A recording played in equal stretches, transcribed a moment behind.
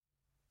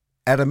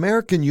At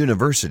American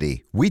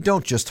University, we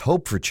don't just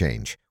hope for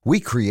change,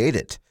 we create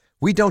it.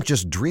 We don't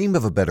just dream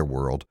of a better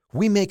world,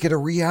 we make it a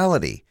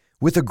reality.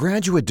 With a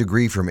graduate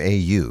degree from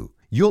AU,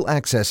 you'll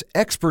access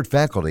expert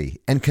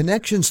faculty and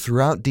connections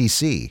throughout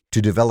DC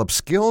to develop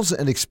skills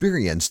and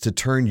experience to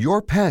turn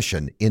your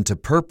passion into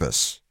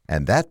purpose.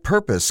 And that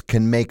purpose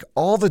can make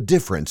all the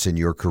difference in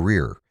your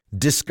career.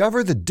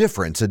 Discover the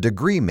difference a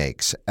degree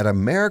makes at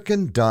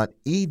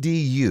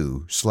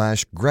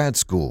american.edu/grad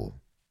school.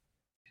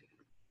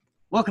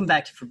 Welcome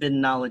back to Forbidden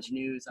Knowledge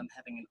News. I'm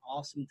having an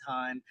awesome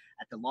time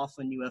at the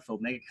Laughlin UFO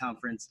Mega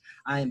Conference.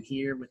 I am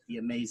here with the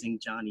amazing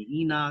Jonny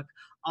Enoch,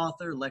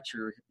 author,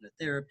 lecturer,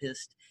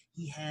 hypnotherapist.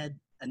 He had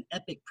an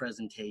epic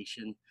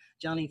presentation.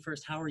 Jonny,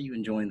 first, how are you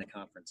enjoying the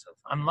conference so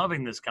far? I'm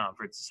loving this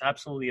conference. It's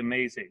absolutely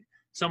amazing.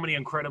 So many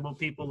incredible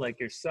people like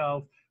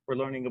yourself. We're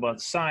learning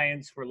about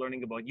science. We're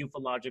learning about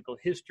ufological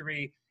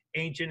history,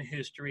 ancient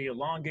history,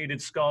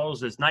 elongated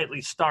skulls. There's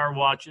nightly star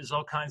watches,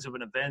 all kinds of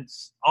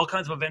events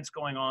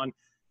going on.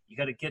 You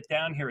got to get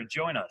down here and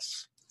join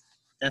us.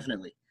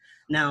 Definitely.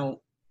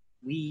 Now,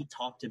 we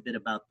talked a bit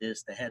about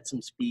this. They had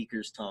some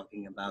speakers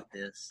talking about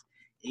this.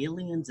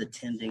 Aliens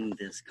attending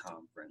this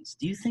conference.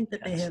 Do you think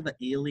that they have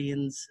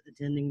aliens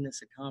attending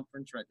this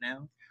conference right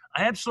now?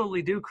 I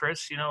absolutely do,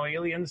 Chris. You know,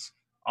 aliens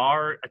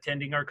are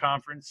attending our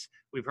conference.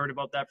 We've heard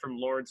about that from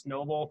Lawrence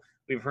Noble.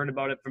 We've heard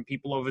about it from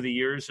people over the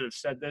years that have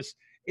said this.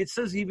 It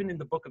says even in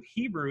the book of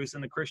Hebrews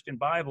in the Christian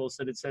Bibles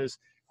that it says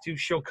to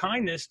show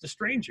kindness to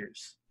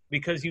strangers,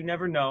 because you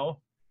never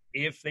know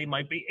if they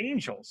might be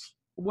angels.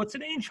 What's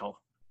an angel?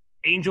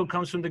 Angel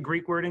comes from the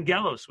Greek word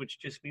angelos, which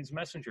just means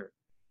messenger.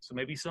 So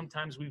maybe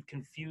sometimes we've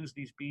confused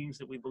these beings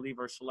that we believe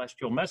are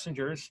celestial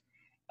messengers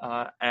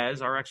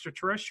as our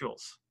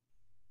extraterrestrials.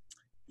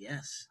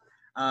 Yes.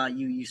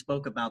 You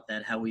spoke about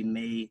that, how we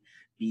may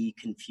be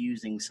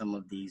confusing some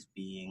of these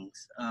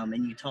beings.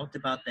 And you talked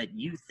about that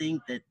you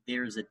think that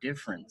there's a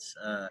difference.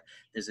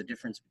 There's a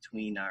difference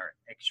between our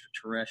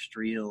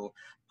extraterrestrial,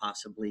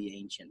 possibly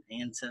ancient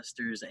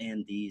ancestors,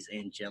 and these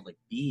angelic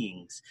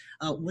beings.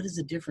 What is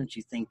the difference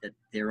you think that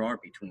there are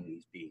between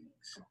these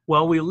beings?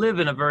 Well, we live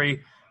in a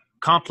very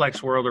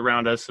complex world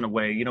around us in a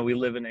way. You know, we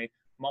live in a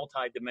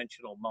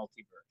multi-dimensional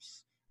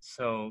multiverse.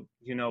 So,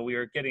 you know, we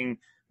are getting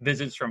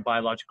visits from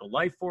biological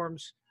life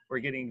forms. We're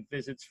getting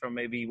visits from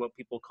maybe what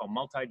people call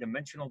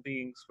multi-dimensional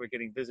beings. We're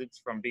getting visits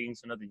from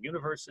beings in other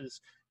universes.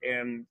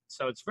 And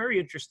so it's very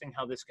interesting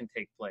how this can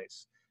take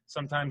place.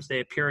 Sometimes they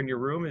appear in your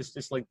room as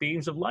just like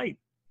beings of light.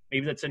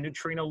 Maybe that's a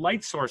neutrino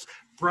light source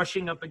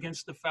brushing up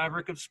against the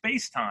fabric of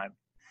space-time.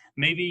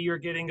 Maybe you're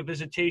getting a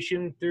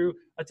visitation through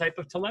a type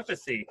of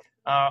telepathy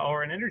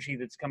or an energy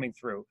that's coming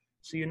through.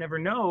 So you never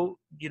know,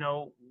 you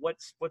know,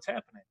 what's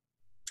happening.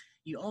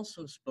 You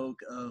also spoke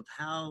of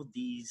how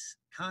these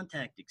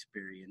contact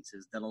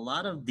experiences that a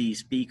lot of these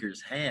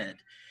speakers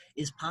had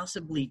is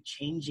possibly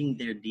changing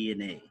their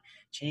DNA,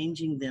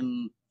 changing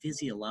them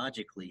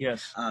physiologically,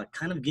 yes,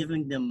 kind of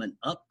giving them an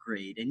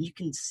upgrade. And you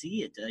can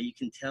see it. You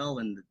can tell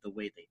in the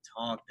way they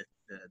talk,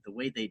 the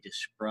way they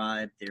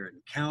describe their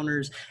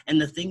encounters,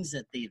 and the things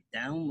that they've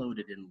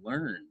downloaded and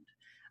learned.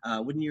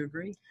 Wouldn't you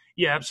agree?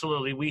 Yeah,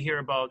 absolutely. We hear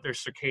about their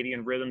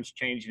circadian rhythms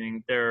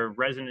changing, their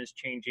resonance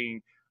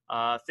changing,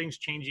 things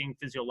changing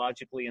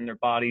physiologically in their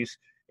bodies.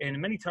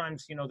 And many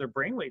times, you know, their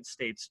brainwave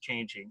states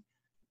changing.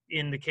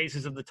 In the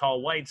cases of the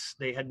tall whites,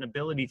 they had an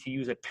ability to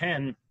use a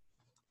pen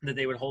that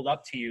they would hold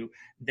up to you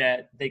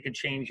that they could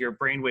change your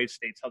brainwave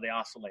states, how they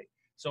oscillate.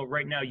 So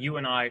right now, you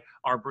and I,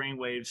 our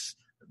brainwaves,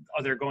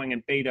 they're going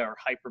in beta or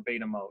hyper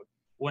beta mode.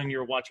 When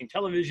you're watching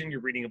television,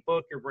 you're reading a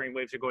book, your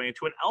brainwaves are going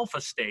into an alpha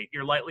state.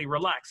 You're lightly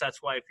relaxed.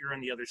 That's why if you're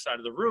on the other side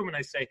of the room and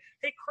I say,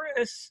 hey,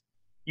 Chris,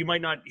 you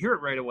might not hear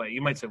it right away.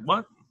 You might say,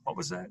 what? What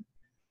was that?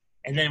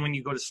 And then when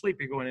you go to sleep,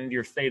 you're going into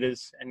your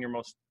thetas, and your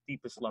most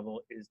deepest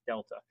level is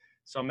delta.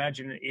 So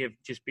imagine if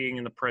just being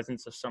in the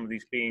presence of some of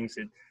these beings,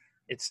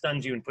 it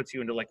stuns you and puts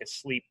you into like a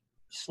sleep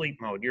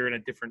mode. You're in a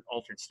different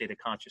altered state of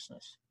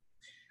consciousness.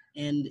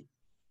 And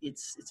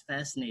it's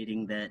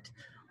fascinating that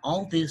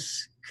all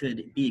this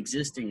could be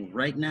existing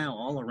right now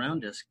all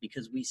around us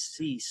because we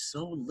see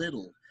so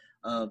little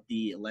of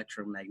the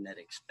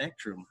electromagnetic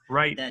spectrum,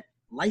 right, that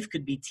life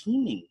could be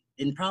teeming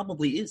and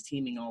probably is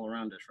teeming all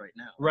around us right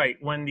now. Right.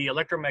 When the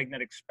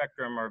electromagnetic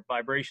spectrum or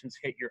vibrations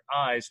hit your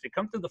eyes, they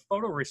come through the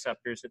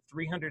photoreceptors at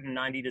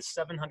 390 to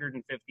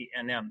 750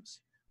 nms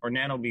or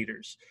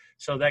nanometers.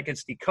 So that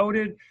gets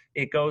decoded.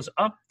 It goes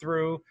up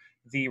through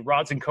the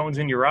rods and cones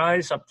in your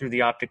eyes, up through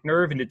the optic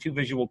nerve into two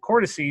visual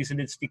cortices, and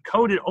it's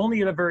decoded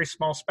only at a very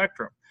small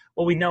spectrum.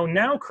 Well, we know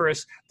now,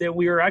 Chris, that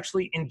we are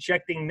actually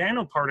injecting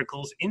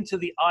nanoparticles into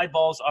the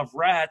eyeballs of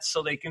rats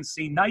so they can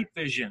see night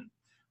vision.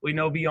 We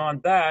know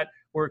beyond that,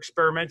 we're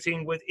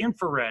experimenting with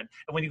infrared.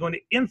 And when you go into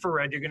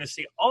infrared, you're going to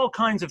see all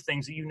kinds of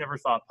things that you never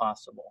thought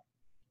possible.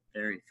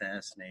 Very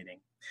fascinating.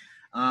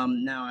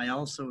 Now, I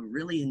also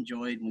really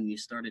enjoyed when you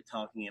started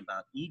talking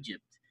about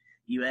Egypt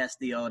you asked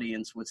the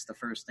audience what's the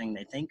first thing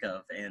they think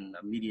of, and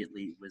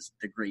immediately was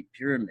the Great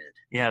Pyramid.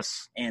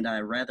 Yes. And I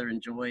rather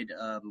enjoyed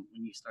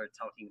when you started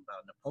talking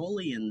about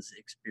Napoleon's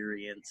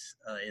experience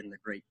in the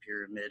Great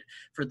Pyramid.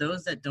 For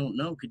those that don't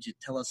know, could you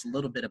tell us a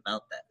little bit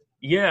about that?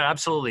 Yeah,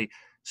 absolutely.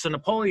 So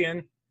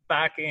Napoleon,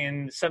 back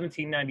in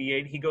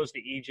 1798, he goes to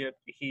Egypt.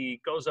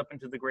 He goes up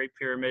into the Great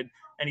Pyramid,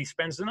 and he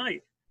spends the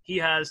night. He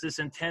has this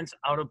intense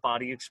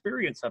out-of-body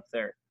experience up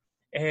there.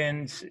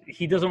 And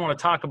he doesn't want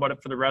to talk about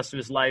it for the rest of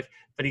his life,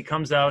 but he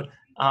comes out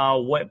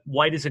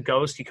white as a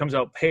ghost. He comes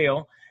out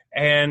pale,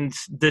 and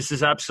this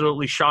is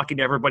absolutely shocking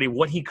to everybody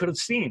what he could have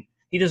seen.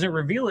 He doesn't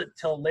reveal it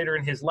till later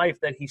in his life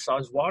that he saw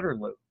his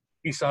Waterloo.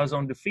 He saw his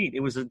own defeat. It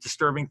was a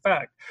disturbing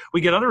fact.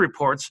 We get other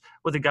reports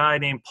with a guy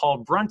named Paul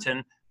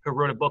Brunton, who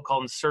wrote a book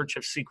called In Search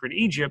of Secret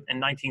Egypt in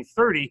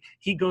 1930.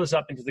 He goes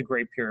up into the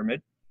Great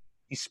Pyramid.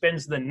 He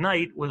spends the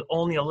night with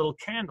only a little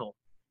candle.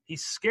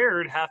 He's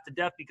scared half to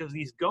death because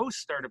these ghosts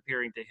start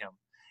appearing to him.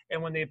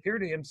 And when they appear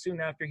to him, soon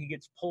after, he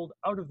gets pulled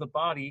out of the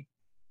body,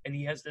 and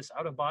he has this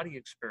out-of-body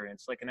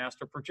experience, like an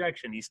astral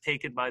projection. He's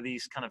taken by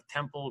these kind of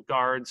temple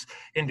guards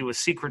into a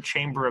secret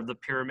chamber of the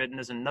pyramid, and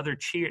there's another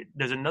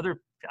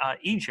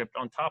Egypt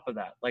on top of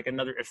that, like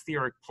another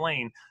etheric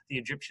plane the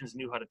Egyptians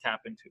knew how to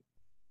tap into.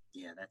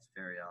 Yeah, that's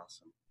very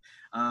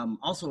awesome.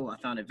 Also, I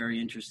found it very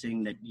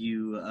interesting that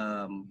you,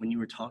 when you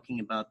were talking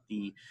about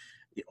the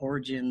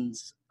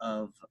origins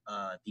of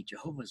the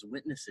Jehovah's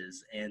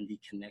Witnesses and the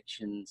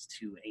connections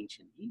to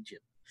ancient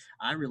Egypt.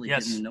 I really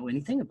didn't know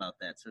anything about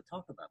that, so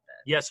talk about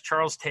that. Yes,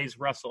 Charles Taze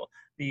Russell,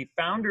 the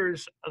founder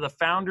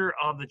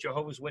of the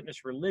Jehovah's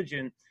Witness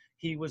religion.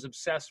 He was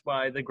obsessed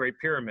by the Great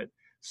Pyramid.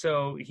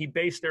 So he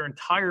based their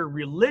entire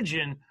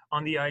religion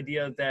on the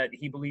idea that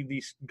he believed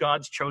these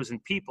God's chosen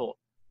people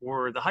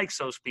were the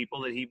Hyksos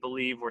people that he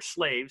believed were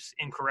slaves,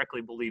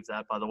 incorrectly believed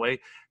that, by the way,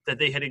 that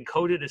they had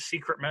encoded a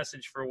secret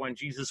message for when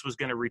Jesus was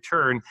going to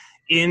return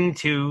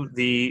into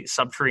the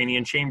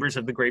subterranean chambers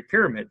of the Great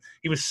Pyramid.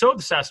 He was so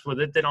obsessed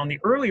with it that on the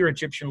earlier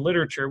Egyptian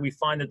literature, we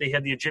find that they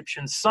had the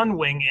Egyptian sun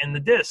wing in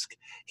the disc.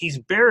 He's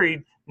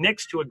buried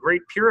next to a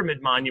Great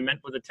Pyramid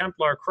monument with a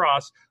Templar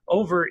cross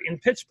over in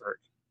Pittsburgh.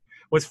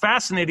 What's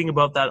fascinating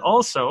about that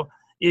also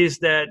is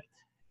that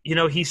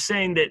he's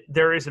saying that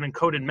there is an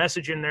encoded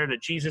message in there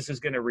that Jesus is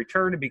going to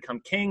return and become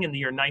king in the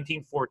year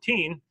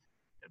 1914,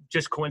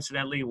 just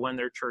coincidentally when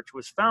their church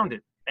was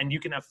founded. And you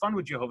can have fun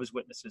with Jehovah's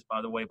Witnesses,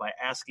 by the way, by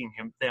asking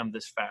them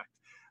this fact,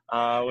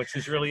 which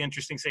is really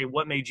interesting. Say,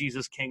 what made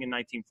Jesus king in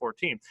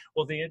 1914?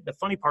 Well, the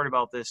funny part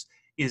about this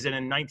is that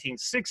in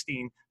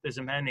 1916, there's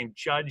a man named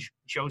Judge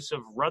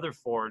Joseph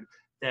Rutherford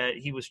that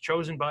he was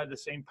chosen by the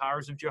same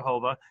powers of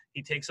Jehovah.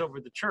 He takes over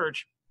the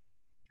church.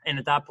 And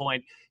at that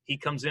point, he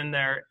comes in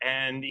there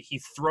and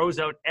he throws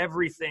out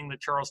everything that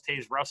Charles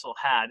Taze Russell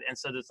had and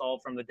said it's all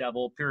from the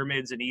devil,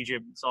 pyramids in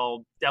Egypt, it's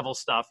all devil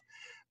stuff.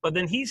 But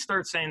then he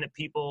starts saying that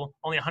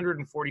only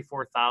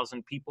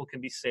 144,000 people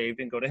can be saved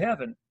and go to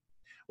heaven.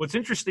 What's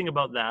interesting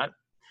about that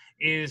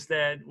is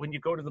that when you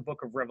go to the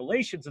book of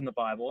Revelations in the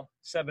Bible,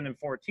 7 and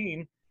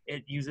 14,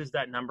 it uses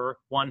that number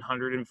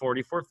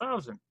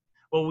 144,000.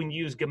 Well, when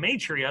you use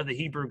gematria, the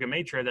Hebrew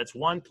gematria, that's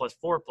 1 plus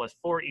 4 plus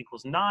 4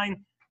 equals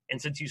 9.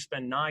 And since you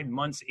spend 9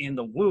 months in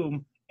the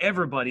womb,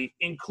 everybody,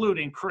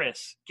 including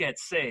Chris,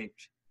 gets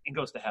saved and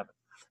goes to heaven.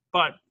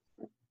 But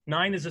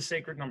 9 is a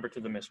sacred number to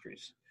the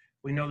mysteries.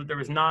 We know that there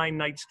was 9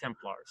 Knights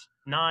Templars,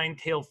 9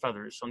 tail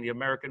feathers on the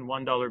American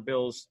 $1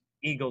 bill's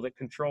eagle that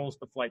controls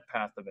the flight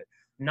path of it,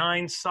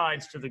 9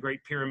 sides to the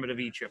Great Pyramid of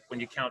Egypt.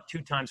 When you count 2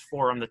 times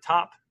 4 on the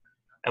top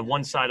and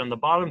 1 side on the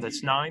bottom,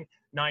 that's 9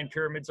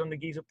 pyramids on the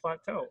Giza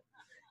Plateau.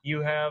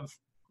 You have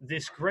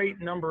this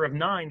great number of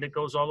 9 that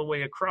goes all the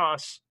way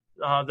across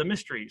the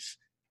mysteries,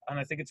 and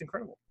I think it's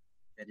incredible.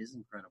 That is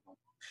incredible.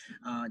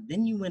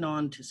 Then you went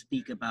on to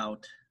speak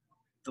about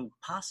the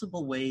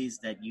possible ways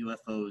that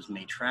UFOs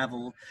may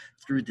travel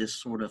through this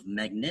sort of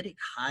magnetic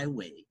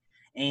highway,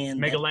 and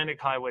Megalandic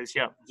highways,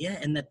 yeah. Yeah,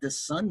 and that the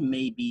sun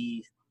may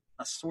be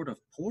a sort of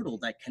portal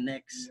that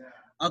connects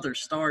other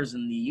stars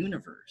in the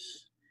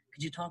universe.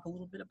 Could you talk a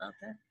little bit about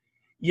that?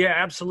 Yeah,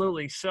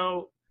 absolutely.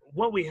 So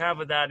what we have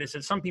with that is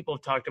that some people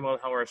have talked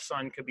about how our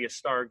sun could be a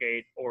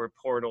Stargate or a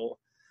portal.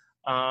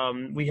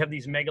 We have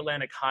these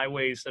Megalandic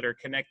highways that are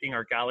connecting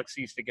our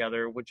galaxies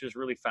together, which is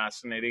really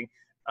fascinating.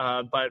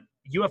 But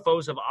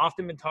UFOs have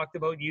often been talked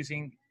about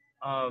using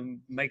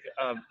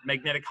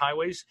magnetic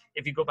highways.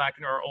 If you go back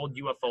into our old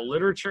UFO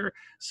literature,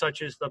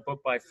 such as the book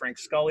by Frank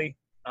Scully,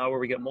 where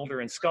we get Mulder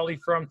and Scully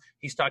from,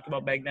 he's talking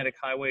about magnetic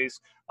highways.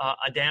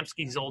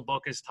 Adamski's old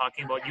book is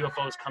talking about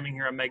UFOs coming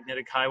here on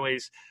magnetic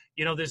highways.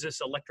 There's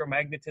this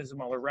electromagnetism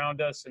all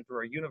around us and through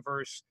our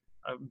universe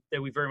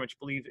that we very much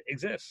believe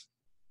exists.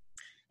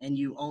 And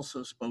you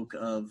also spoke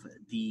of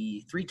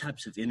the 3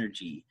 types of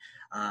energy.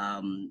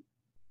 That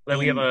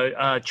we have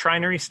a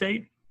trinary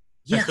state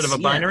instead of a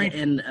binary?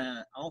 And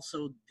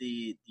also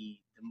the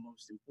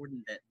most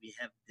important, that we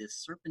have this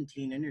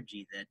serpentine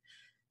energy that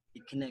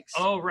It connects.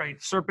 Oh,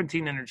 right.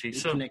 Serpentine energy.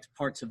 It connects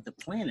parts of the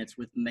planets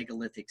with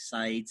megalithic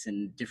sites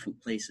and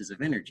different places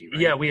of energy, right?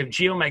 Yeah, we have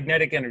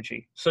geomagnetic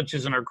energy, such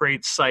as in our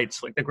great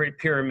sites, like the Great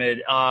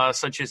Pyramid,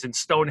 such as in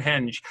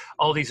Stonehenge,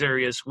 all these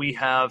areas. We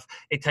have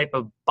a type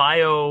of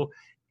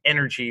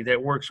bioenergy that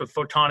works with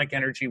photonic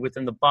energy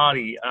within the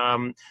body.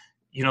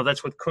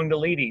 That's with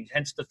Kundalini,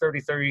 hence the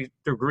 30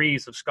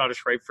 degrees of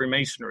Scottish Rite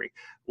Freemasonry.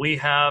 We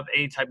have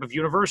a type of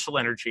universal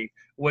energy,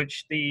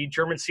 which the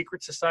German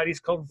secret societies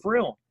called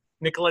Vril.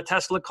 Nikola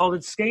Tesla called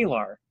it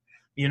scalar.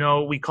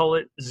 We call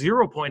it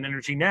 0 point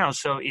energy now.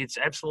 So it's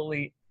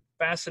absolutely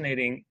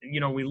fascinating.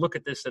 We look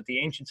at this, that the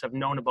ancients have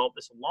known about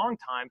this a long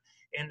time,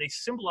 and they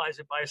symbolize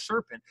it by a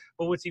serpent.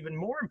 But what's even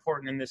more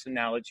important in this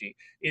analogy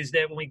is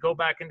that when we go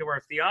back into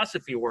our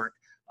theosophy work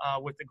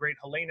with the great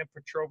Helena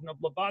Petrovna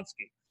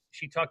Blavatsky,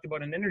 she talked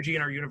about an energy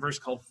in our universe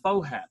called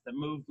Fohat that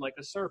moved like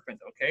a serpent,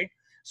 okay?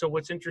 So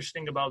what's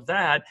interesting about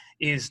that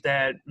is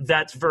that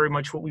that's very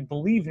much what we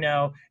believe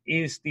now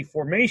is the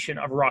formation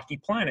of rocky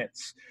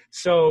planets.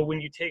 So when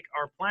you take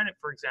our planet,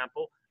 for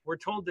example, we're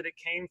told that it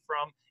came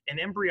from an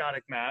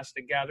embryonic mass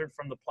that gathered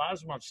from the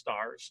plasma of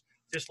stars,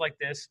 just like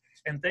this.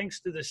 And thanks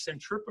to the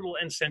centripetal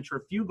and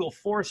centrifugal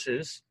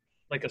forces,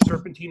 like a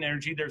serpentine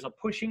energy, there's a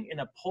pushing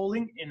and a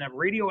pulling and a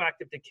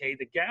radioactive decay,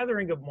 the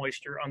gathering of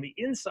moisture on the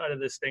inside of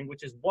this thing,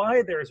 which is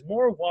why there's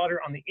more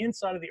water on the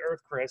inside of the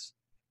Earth, Chris,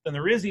 than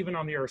there is even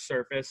on the Earth's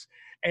surface.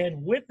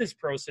 And with this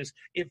process,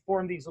 it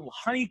formed these little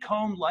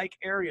honeycomb-like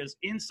areas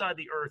inside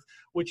the Earth,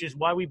 which is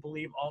why we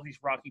believe all these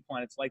rocky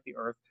planets like the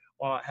Earth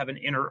have an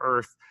inner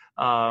Earth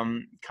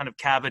kind of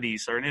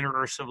cavities, or an inner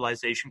Earth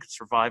civilization could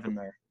survive in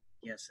there.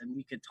 Yes, and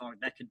we could talk.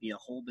 That could be a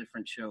whole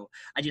different show.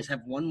 I just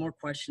have one more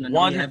question. I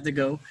know you have to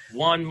go.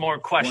 One more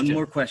question. One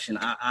more question.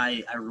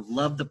 I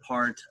love the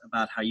part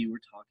about how you were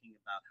talking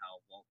about how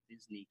Walt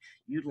Disney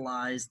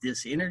utilized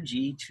this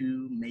energy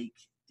to make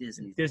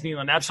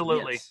Disneyland,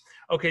 absolutely. Yes.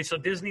 Okay, so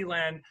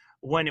Disneyland,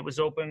 when it was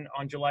opened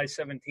on July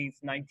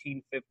 17th,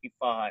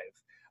 1955,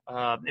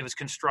 it was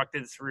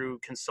constructed through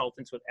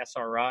consultants with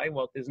SRI.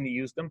 Walt Disney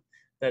used them.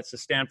 That's the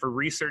Stanford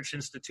Research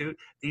Institute.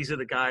 These are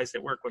the guys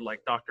that work with like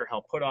Dr.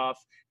 Hal Puthoff,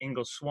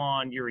 Ingo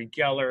Swann, Uri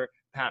Geller,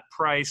 Pat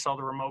Price, all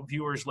the remote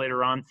viewers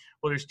later on.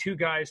 Well, there's two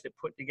guys that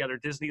put together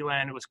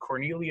Disneyland. It was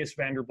Cornelius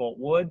Vanderbilt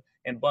Wood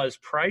and Buzz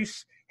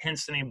Price,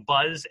 hence the name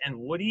Buzz and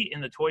Woody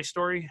in the Toy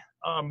Story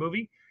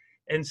movie.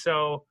 And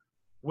so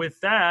with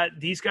that,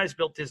 these guys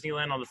built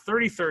Disneyland on the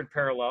 33rd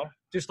parallel,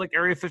 just like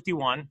Area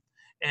 51.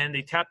 And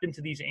they tapped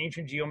into these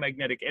ancient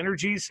geomagnetic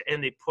energies,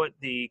 and they put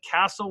the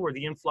castle where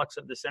the influx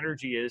of this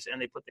energy is, and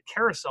they put the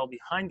carousel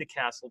behind the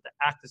castle to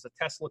act as a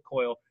Tesla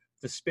coil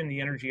to spin the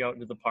energy out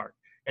into the park.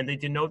 And they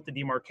denote the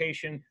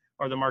demarcation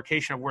or the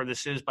marcation of where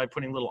this is by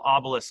putting little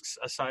obelisks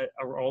aside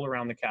all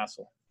around the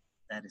castle.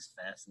 That is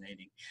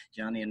fascinating.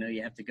 Jonny, I know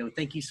you have to go.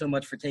 Thank you so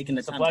much for taking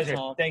the time to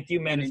talk. Thank you,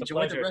 man. And it's enjoy a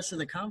pleasure. The rest of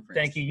the conference.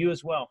 Thank you. You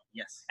as well.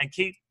 Yes. And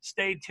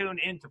stay tuned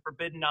in to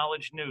Forbidden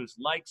Knowledge News.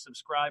 Like,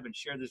 subscribe, and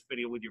share this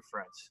video with your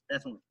friends.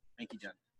 Definitely. Thank you, Jonny.